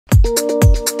Welcome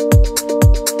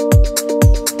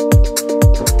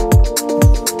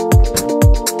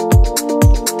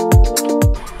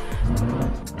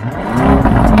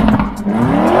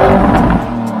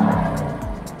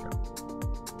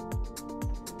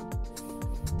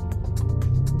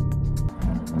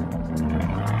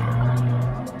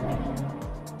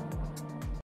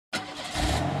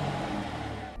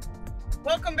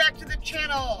back to the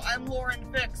channel. I'm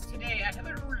Lauren Fix. Today I have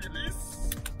a really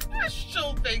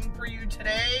special thing for you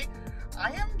today.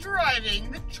 I am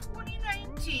driving the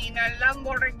 2019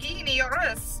 Lamborghini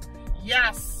Urus.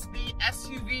 Yes, the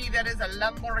SUV that is a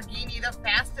Lamborghini, the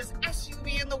fastest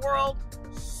SUV in the world.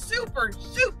 Super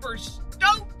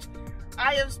stoked.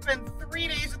 I have spent 3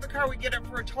 days with the car. We get it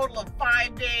for a total of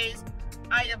 5 days.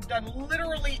 I have done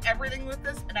literally everything with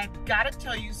this, and I've got to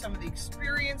tell you some of the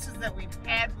experiences that we've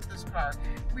had with this car.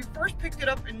 We first picked it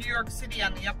up in New York City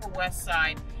on the Upper West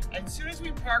Side, and as soon as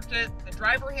we parked it, the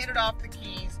driver handed off the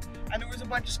keys, and there was a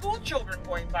bunch of school children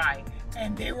going by,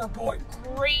 and they were going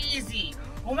crazy.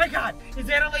 Oh my God, is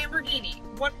that a Lamborghini?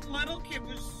 One little kid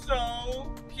was so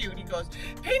cute. He goes,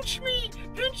 pinch me,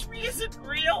 is it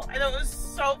real? And it was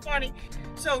so funny.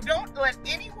 So don't let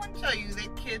anyone tell you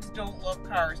that kids don't love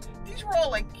cars. These were all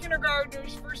like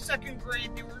kindergartners, first, second grade.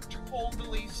 They were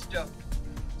totally stoked.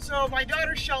 So my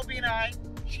daughter Shelby and I,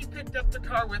 she picked up the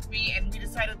car with me and we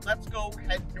decided let's go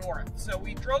head north. So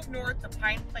we drove north to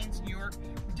Pine Plains, New York.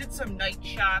 We did some night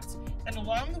shots, and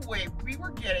along the way we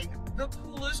were getting the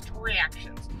coolest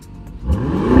reactions.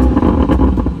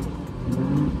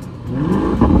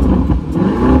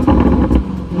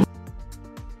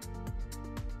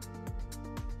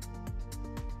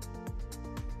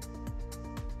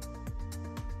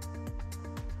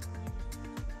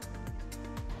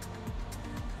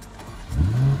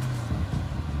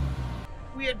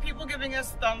 We had people giving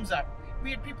us thumbs up.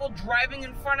 We had people driving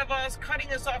in front of us,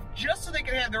 cutting us off just so they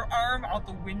could have their arm out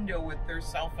the window with their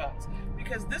cell phones.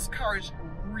 Because this car is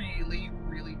really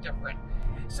different.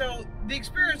 So the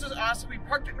experience was awesome. We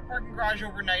parked it in a parking garage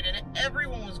overnight and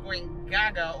everyone was going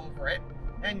gaga over it.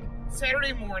 And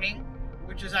Saturday morning,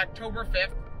 which is October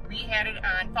 5th, we had it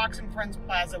on Fox and Friends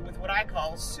Plaza with what I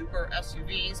call super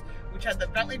SUVs, which had the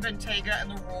Bentley Bentayga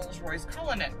and the Rolls-Royce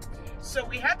Cullinan. So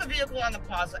we had the vehicle on the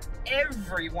plaza,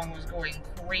 everyone was going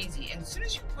crazy. And as soon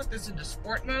as you put this into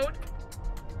sport mode,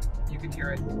 you can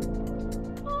hear it.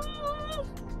 Oh,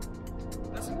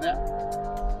 listen to that.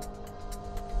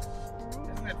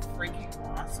 Isn't that freaking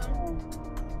awesome?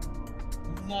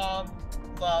 Love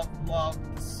the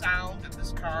sound of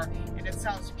this car, and it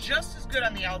sounds just as good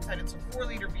on the outside. It's a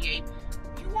 4-liter V8.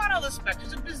 If you want all the specs,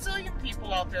 there's a bazillion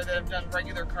people out there that have done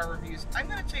regular car reviews. I'm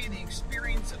going to tell you the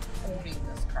experience of owning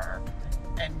this car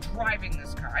and driving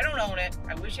this car. I don't own it.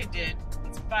 I wish I did.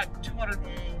 It's about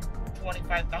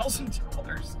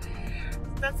 $225,000.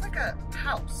 That's like a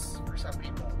house for some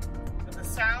people. But the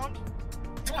sound,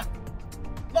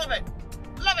 love it.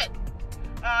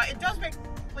 It does make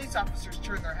police officers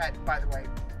turn their head, by the way.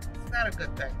 It's not a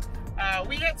good thing.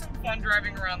 We had some fun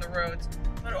driving around the roads,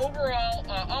 but overall,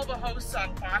 all the hosts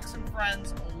on Fox and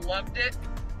Friends loved it,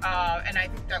 and I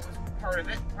think that was part of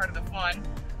it, part of the fun.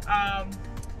 I'm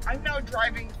now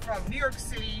driving from New York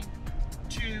City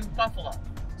to Buffalo.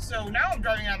 So now I'm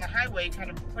driving on the highway, kind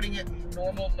of putting it in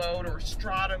normal mode or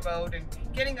strata mode and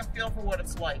getting a feel for what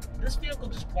it's like. This vehicle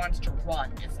just wants to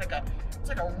run. It's like a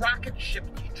rocket ship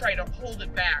trying to hold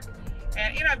it back.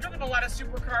 And you know, I've driven a lot of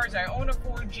supercars. I own a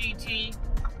Ford GT,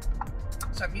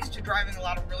 so I'm used to driving a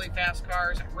lot of really fast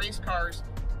cars and race cars.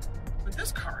 But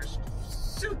this car is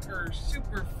super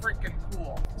freaking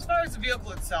cool. As far as the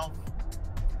vehicle itself,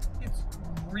 it's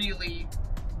really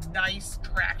nice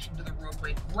traction to the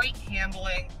roadway, great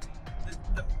handling.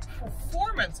 The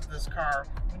performance of this car,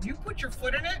 when you put your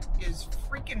foot in it, is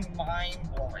freaking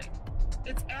mind-blowing.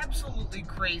 It's absolutely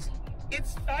crazy.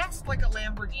 It's fast like a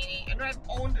Lamborghini, and I've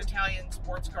owned Italian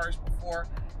sports cars before,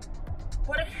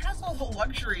 but it has all the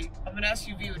luxury of an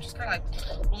SUV, which is kind of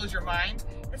like blows your mind.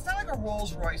 It's not like a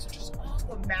Rolls-Royce, which is all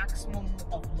the maximum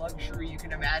of luxury you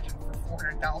can imagine for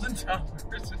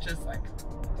 $400,000, which is like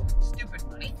stupid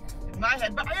money in my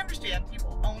head. But I understand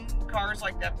people own cars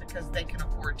like that because they can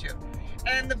afford to.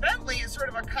 And the Bentley is sort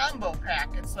of a combo pack.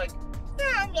 It's like,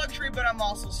 yeah, I'm luxury, but I'm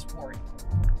also sporty.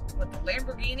 But the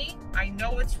Lamborghini, I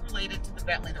know it's related to the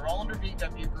Bentley. They're all under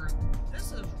VW Group.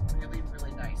 This is really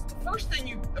nice. The first thing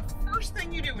you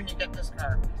do when you get this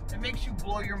car that makes you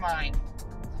blow your mind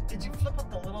is you flip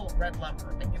up the little red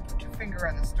lever and you put your finger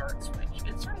on the start switch.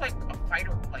 It's sort of like a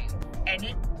fighter plane, and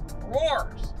it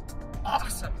roars.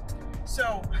 Awesome.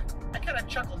 So I kind of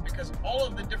chuckled because all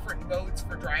of the different modes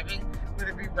for driving,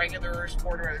 whether it be regular or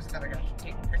sport, or there's another guy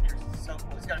taking pictures. So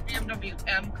he's got a BMW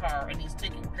M car and he's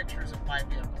taking pictures of my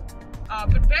vehicle.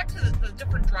 But back to the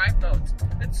different drive modes.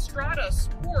 It's Strada,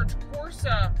 Sport,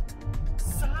 Corsa,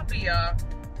 Sabia,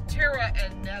 Terra,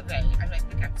 and Neve. I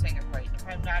think I'm saying it right. If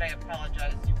I'm not, I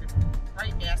apologize. You can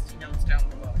write nasty notes down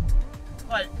below.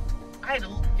 But I had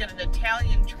to get an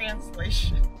Italian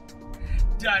translation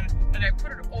done, and I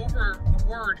put it over the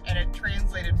word and it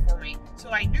translated for me. So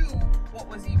I knew what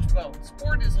was each mode.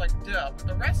 Sport is like duh, but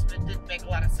the rest of it didn't make a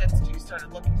lot of sense until you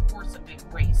started looking for some big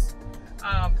race.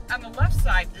 On the left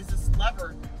side is this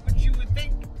lever, which you would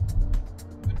think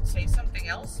would say something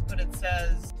else, but it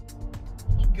says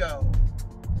ego.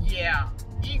 Yeah,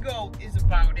 ego is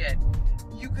about it.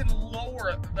 You can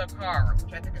lower the car,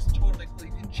 which I think is totally cool.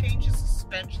 You can change the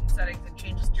suspension settings and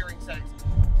change the steering settings.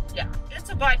 Yeah, it's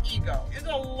about ego. There's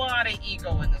a lot of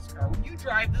ego in this car. When you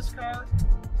drive this car,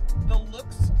 the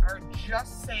looks are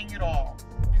just saying it all.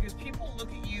 Because people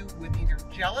look at you with either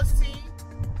jealousy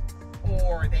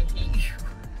or they hate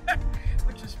you,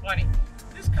 which is funny.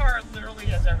 This car literally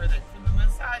has everything, from the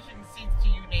massaging seats to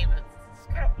you name it. This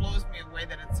kind of blows me away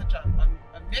that it's such a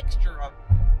mixture of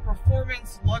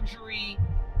performance, luxury,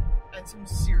 and some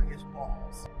serious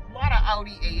balls. A lot of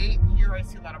Audi A8 in here. I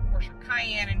see a lot of Porsche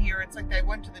Cayenne in here. It's like they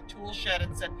went to the tool shed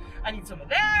and said, I need some of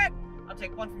that. I'll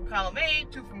take one from column A,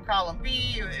 two from column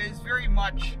B. It is very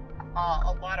much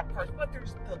a lot of parts, but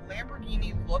there's the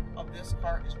Lamborghini look of this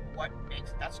car is what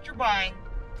makes it. That's what you're buying.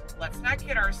 Let's not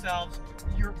kid ourselves.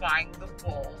 You're buying the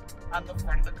bull on the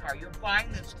front of the car. You're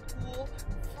buying this cool,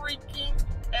 freaking,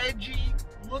 edgy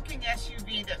looking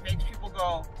SUV that makes people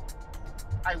go,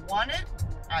 I want it.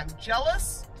 I'm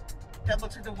jealous. That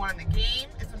looks like the one in the game.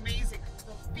 It's amazing.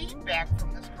 The feedback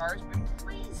from this car has been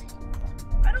crazy.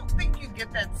 I don't think you'd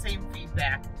get that same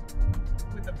feedback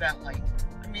with the Bentley.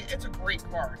 I mean, it's a great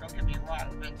car, don't get me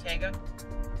wrong, Bentayga,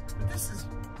 but this has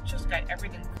just got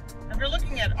everything. If you're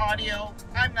looking at audio,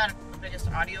 I'm not the biggest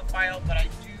audiophile, but I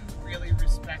do really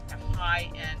respect a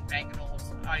high-end Bang &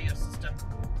 Olufsen audio system.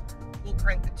 We'll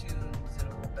crank the tunes in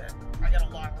a little bit. I got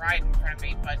a long ride in front of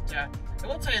me, but I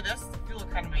will tell you this, the fuel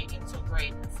economy ain't so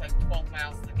great. It's like 12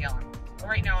 miles to the gallon. But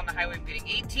right now on the highway, I'm getting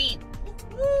 18.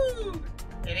 Woo!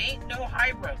 It ain't no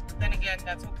hybrid, but then again,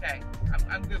 that's okay.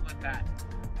 I'm good with that.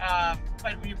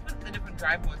 But when you put the different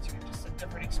drive modes, you get just a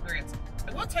different experience.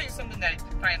 I will tell you something that I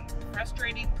find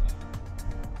frustrating,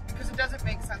 because it doesn't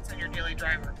make sense on your daily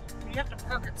driver. When you have to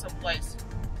park it someplace,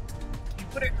 you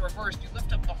put it in reverse, you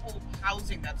lift up the whole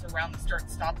housing that's around the start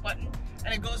and stop button,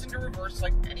 and it goes into reverse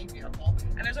like any vehicle.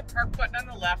 And there's a park button on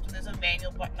the left, and there's a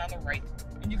manual button on the right,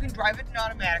 and you can drive it in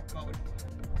automatic mode.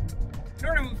 In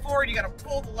order to move forward, you got to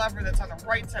pull the lever that's on the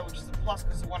right side, which is the plus,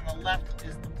 because the one on the left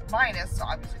is the minus, so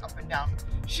obviously up and down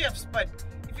shifts. But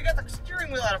if you got the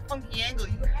steering wheel at a funky angle,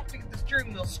 you have to get the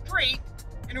steering wheel straight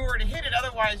in order to hit it.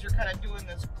 Otherwise, you're kind of doing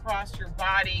this cross your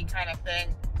body kind of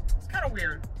thing. It's kind of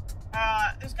weird.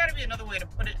 There's got to be another way to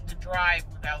put it into drive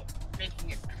without making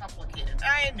it complicated.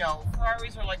 I know,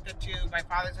 Ferraris are like that too. My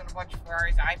father's in a bunch of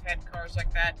Ferraris. I've had cars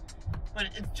like that. But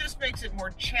it just makes it more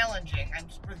challenging.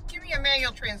 Give me a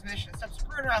manual transmission. Stop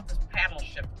screwing around with this paddle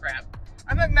shift crap.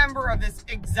 I'm a member of this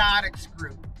exotics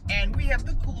group, and we have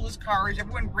the coolest cars.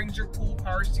 Everyone brings their cool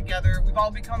cars together. We've all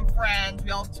become friends.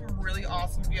 We all have some really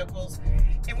awesome vehicles.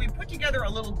 And we put together a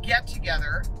little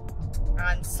get-together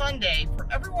on Sunday for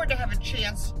everyone to have a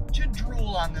chance to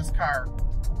drool on this car.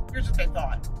 Here's what they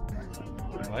thought.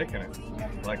 I'm liking it.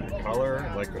 I like the color,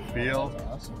 I like the feel.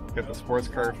 Get the sports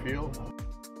car feel.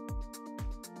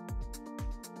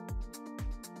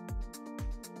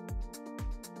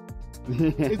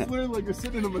 It's literally like you're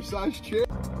sitting in a massage chair.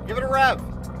 Give it a rev.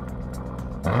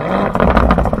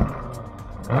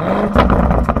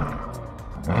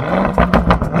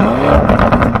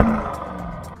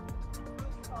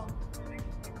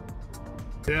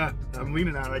 Yeah, I'm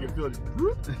leaning on it. I can feel it.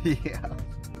 Yeah.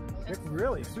 It's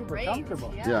really super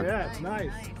comfortable. Yeah. It's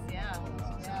nice. Yeah.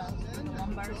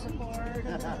 Lumbar support.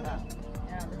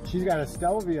 Yeah. She's got a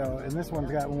Stelvio, and this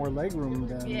one's got more leg room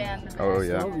than Oh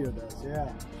yeah. Stelvio does.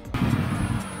 Yeah.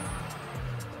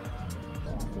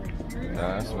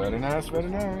 Nice, very nice, very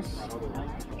nice.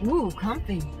 Ooh,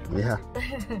 comfy. Yeah.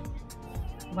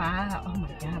 Wow. Oh my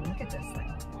God, look at this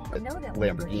thing. I know that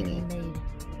Lamborghini. made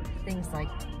things like,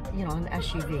 you know, an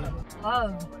SUV.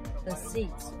 Love the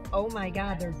seats. Oh my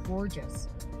God, they're gorgeous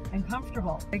and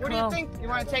comfortable. What do you think? You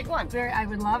want to take one? I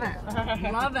would love it.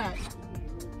 Love it.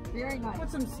 Very nice.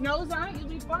 Put some snows on it, you'll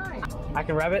be fine. I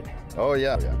can rev it. Oh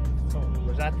yeah.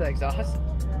 Was that the exhaust?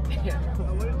 Yeah.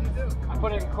 What did you do? I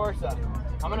put it in Corsa.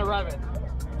 I'm gonna rev it.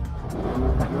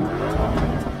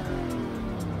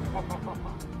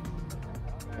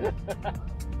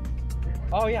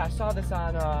 Oh yeah, I saw this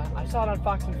on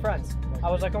Fox and Friends. I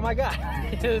was like, oh my god,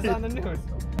 it is on the news.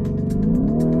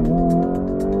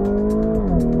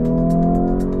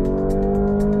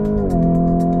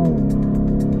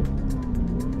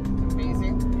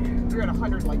 Amazing. You're at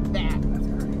 100 like that.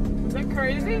 Is that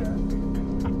crazy?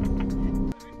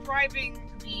 Driving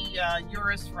the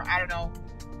Urus for, I don't know,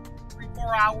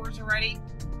 3-4 hours already.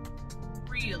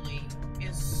 Really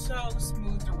is so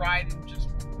smooth to ride in just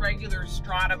regular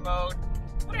strata mode.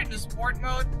 Put it into sport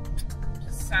mode,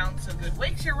 just sounds so good.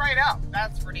 Wakes you right up,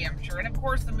 that's for damn sure. And of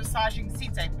course the massaging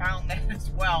seats, I found that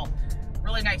as well.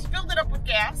 Really nice. Filled it up with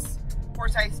gas. Of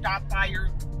course I stopped by your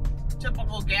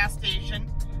typical gas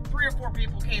station. 3 or 4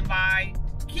 people came by.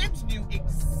 Kids knew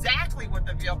exactly what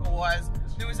the vehicle was.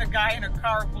 There was a guy in a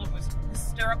car who was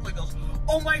hysterically goes,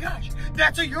 oh my gosh,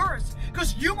 that's a Urus,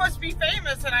 because you must be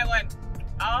famous. And I went,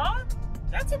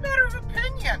 that's a matter of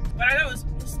opinion. But I thought it was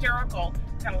hysterical.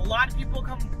 Got a lot of people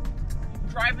come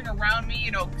driving around me, you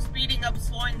know, speeding up,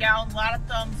 slowing down, a lot of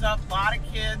thumbs up, a lot of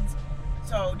kids.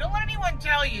 So don't let anyone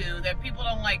tell you that people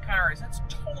don't like cars. That's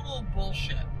total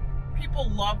bullshit. People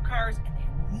love cars and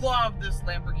they love this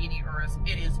Lamborghini Urus.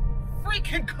 It is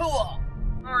freaking cool.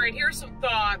 All right, here's some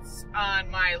thoughts on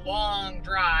my long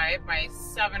drive, my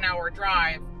 7-hour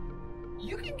drive.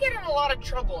 You can get in a lot of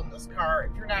trouble in this car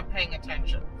if you're not paying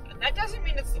attention. And that doesn't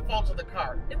mean it's the fault of the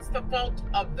car. It's the fault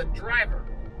of the driver.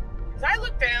 Because I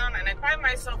look down and I find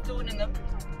myself doing in the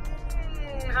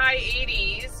high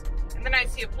 80s, and then I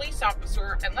see a police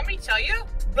officer, and let me tell you,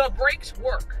 the brakes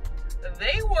work.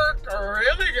 They work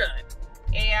really good.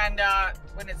 And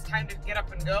when it's time to get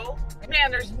up and go,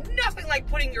 man, there's nothing like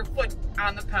putting your foot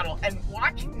on the pedal and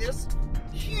watching this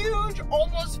huge,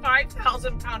 almost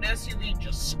 5,000-pound SUV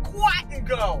just squat and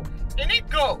go. And it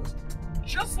goes.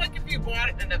 Just like if you bought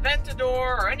it in an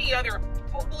Aventador or any other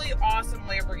totally awesome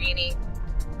Lamborghini.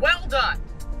 Well done.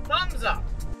 Thumbs up.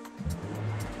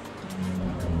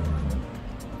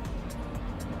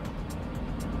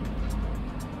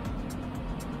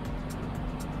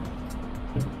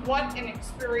 What an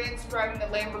experience driving the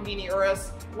Lamborghini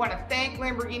Urus. I want to thank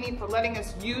Lamborghini for letting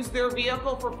us use their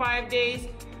vehicle for 5 days.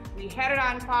 We had it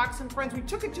on Fox and Friends. We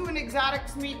took it to an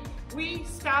exotics meet. We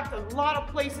stopped a lot of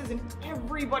places and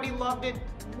everybody loved it.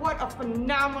 What a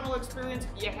phenomenal experience.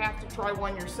 You have to try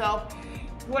one yourself.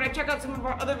 If you want to check out some of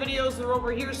our other videos, they're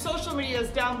over here. Social media is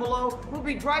down below. We'll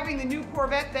be driving the new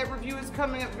Corvette. That review is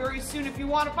coming up very soon. If you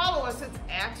want to follow us, it's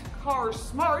at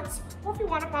CarSmarts. Or if you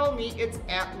want to follow me, it's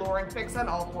at LaurenFix on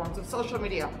all forms of social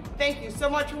media. Thank you so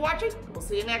much for watching. We'll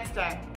see you next time.